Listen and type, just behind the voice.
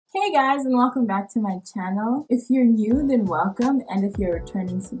Hey guys, and welcome back to my channel. If you're new, then welcome, and if you're a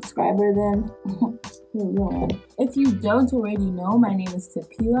returning subscriber, then you're a real one. If you don't already know, my name is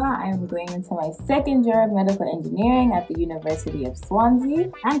Tapila. I am going into my second year of medical engineering at the University of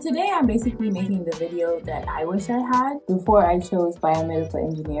Swansea, and today I'm basically making the video that I wish I had before I chose biomedical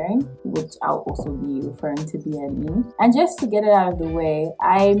engineering, which I'll also be referring to BME. And just to get it out of the way,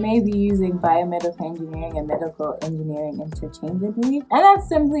 I may be using biomedical engineering and medical engineering interchangeably, and that's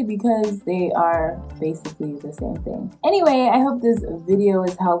simply because they are basically the same thing. Anyway, I hope this video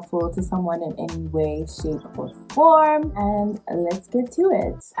is helpful to someone in any way, shape, or form, and let's get to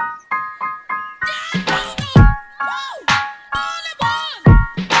it.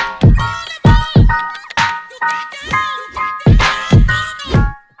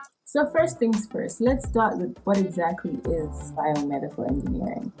 So first things first, let's start with what exactly is biomedical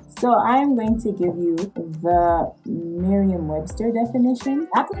engineering. So I'm going to give you the Merriam-Webster definition: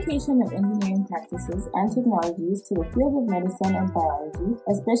 application of engineering practices and technologies to the field of medicine and biology,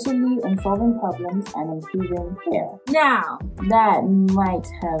 especially in solving problems and improving care. Now, that might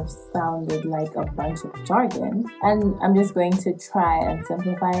have sounded like a bunch of jargon, and I'm just going to try and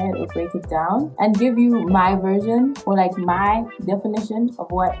simplify it or break it down and give you my version, or like my definition of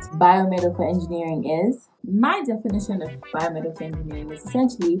what biomedical engineering is. My definition of biomedical engineering is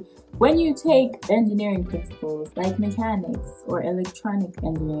essentially when you take engineering principles like mechanics or electronic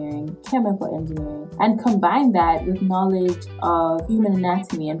engineering, chemical engineering, and combine that with knowledge of human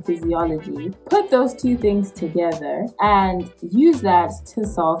anatomy and physiology, put those two things together and use that to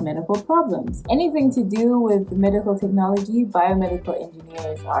solve medical problems. Anything to do with medical technology, biomedical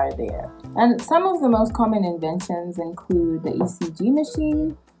engineers are there. And some of the most common inventions include the ECG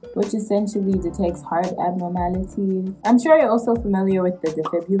machine, which essentially detects heart abnormalities. I'm sure you're also familiar with the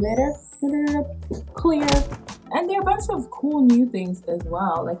defibrillator. Clear. And there are a bunch of cool new things as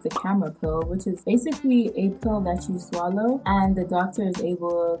well, like the camera pill, which is basically a pill that you swallow and the doctor is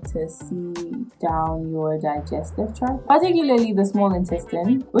able to see down your digestive tract, particularly the small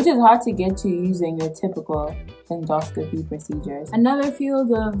intestine, which is hard to get to using your typical endoscopy procedures. Another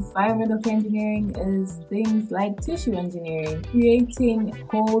field of biomedical engineering is things like tissue engineering, creating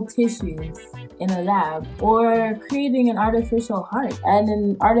whole tissues in a lab, or creating an artificial heart. And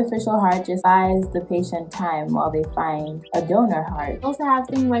an artificial heart just buys the patient time while they find a donor heart. We also have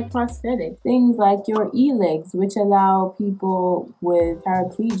things like prosthetics, things like your e-legs, which allow people with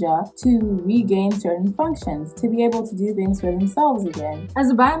paraplegia to regain certain functions, to be able to do things for themselves again. As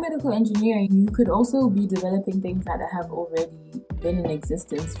a biomedical engineer, you could also be developing things that have already been in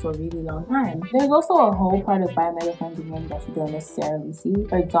existence for a really long time. There's also a whole part of biomedical engineering that you don't necessarily see.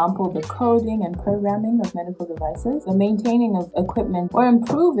 For example, the coding and programming of medical devices, the maintaining of equipment, or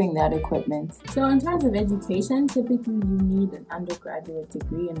improving that equipment. So in terms of education, typically you need an undergraduate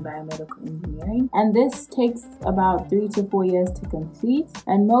degree in biomedical engineering, and this takes about 3 to 4 years to complete,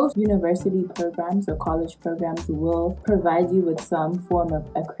 and most university programs or college programs will provide you with some form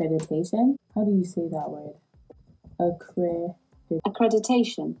of accreditation. How do you say that word?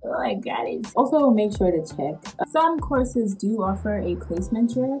 Accreditation. Oh my god. Also, make sure to check. Some courses do offer a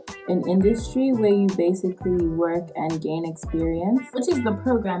placement year in industry where you basically work and gain experience, which is the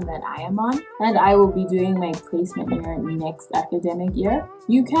program that I am on, and I will be doing my placement year next academic year.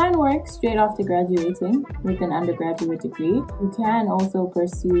 You can work straight after graduating with an undergraduate degree. You can also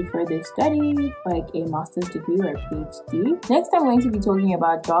pursue further study, like a master's degree or a PhD. Next, I'm going to be talking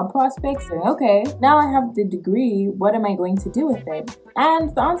about job prospects. Okay, now I have the degree, what am I going to do with it?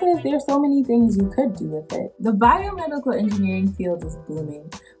 And the answer is there are so many things you could do with it. The biomedical engineering field is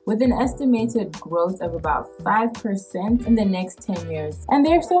booming, with an estimated growth of about 5% in the next 10 years. And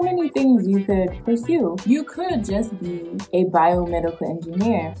there are so many things you could pursue. You could just be a biomedical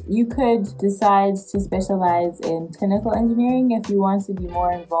engineer. You could decide to specialize in clinical engineering if you want to be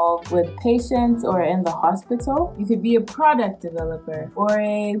more involved with patients or in the hospital. You could be a product developer or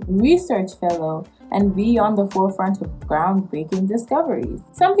a research fellow and be on the forefront of groundbreaking discoveries.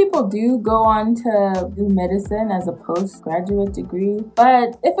 Some people do go on to do medicine as a postgraduate degree,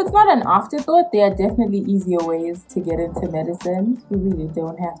 but if it's not an afterthought, there are definitely easier ways to get into medicine. You really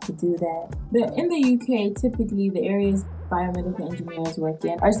don't have to do that. In the UK, typically the areas biomedical engineers work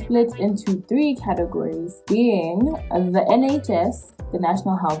in are split into 3 categories, being the NHS, the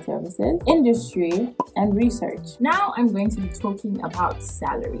National Health Services, industry, and research. Now I'm going to be talking about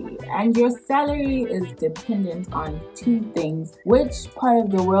salary, and your salary is dependent on 2 things: which part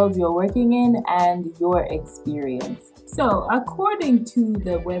of the world you're working in and your experience. So, according to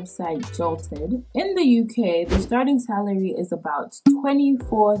the website Jolted, in the UK, the starting salary is about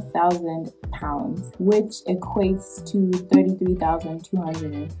 £24,000, which equates to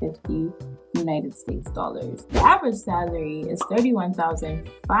 33,250 United States dollars. The average salary is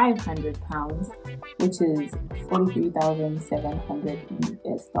 £31,500, which is 43,700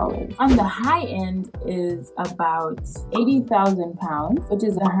 US dollars. On the high end is about £80,000, which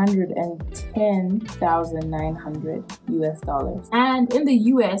is 110,900 US dollars. And in the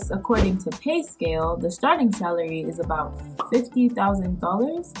US, according to Pay Scale, the starting salary is about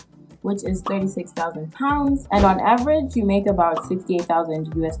 $50,000, which is 36,000 pounds. And on average, you make about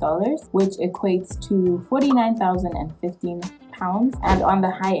 68,000 US dollars, which equates to 49,015 pounds. And on the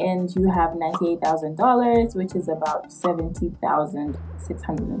high end, you have $98,000, which is about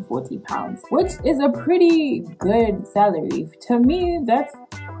 70,640 pounds, which is a pretty good salary. To me, that's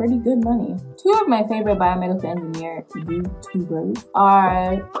pretty good money. Two of my favorite biomedical engineer YouTubers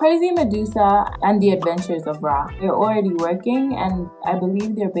are Crazy Medusa and The Adventures of Ra. They're already working, and I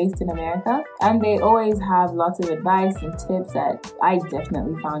believe they're based in America, and they always have lots of advice and tips that I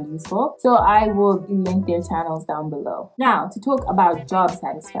definitely found useful. So I will link their channels down below. Now, to talk about job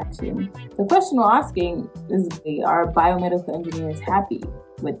satisfaction, the question we're asking is, are biomedical engineers happy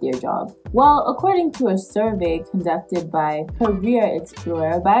with their job? Well, according to a survey conducted by Career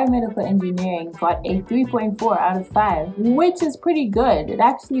Explorer, biomedical engineering got a 3.4 out of 5, which is pretty good. It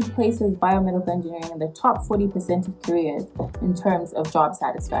actually places biomedical engineering in the top 40% of careers in terms of job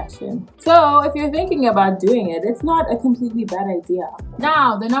satisfaction. So if you're thinking about doing it, it's not a completely bad idea.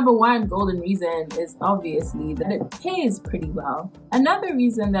 Now, the number one golden reason is obviously that it pays pretty well. Another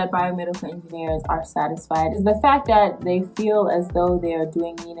reason that biomedical engineers are satisfied is the fact that they feel as though they are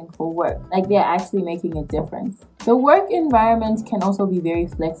doing meaningful work, like they're actually making a difference. The work environment can also be very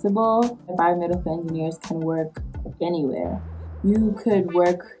flexible. Biomedical engineers can work anywhere. You could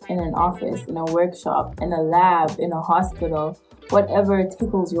work in an office, in a workshop, in a lab, in a hospital, whatever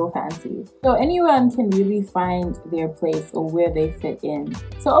tickles your fancy. So anyone can really find their place or where they fit in.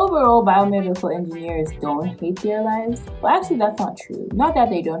 So overall, biomedical engineers don't hate their lives. Well, actually, that's not true. Not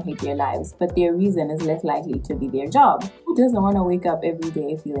that they don't hate their lives, but their reason is less likely to be their job. Who doesn't want to wake up every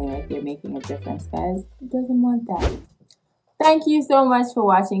day feeling like they're making a difference, guys? Who doesn't want that? Thank you so much for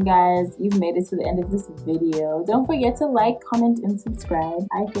watching, guys. You've made it to the end of this video. Don't forget to like, comment, and subscribe.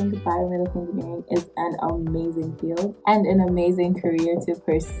 I think biomedical engineering is an amazing field and an amazing career to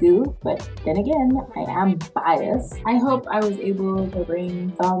pursue. But then again, I am biased. I hope I was able to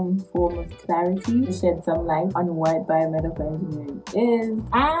bring some form of clarity, to shed some light on what biomedical engineering is.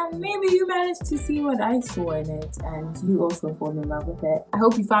 And maybe you managed to see what I saw in it and you also fall in love with it. I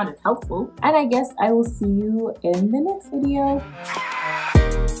hope you found it helpful. And I guess I will see you in the next video.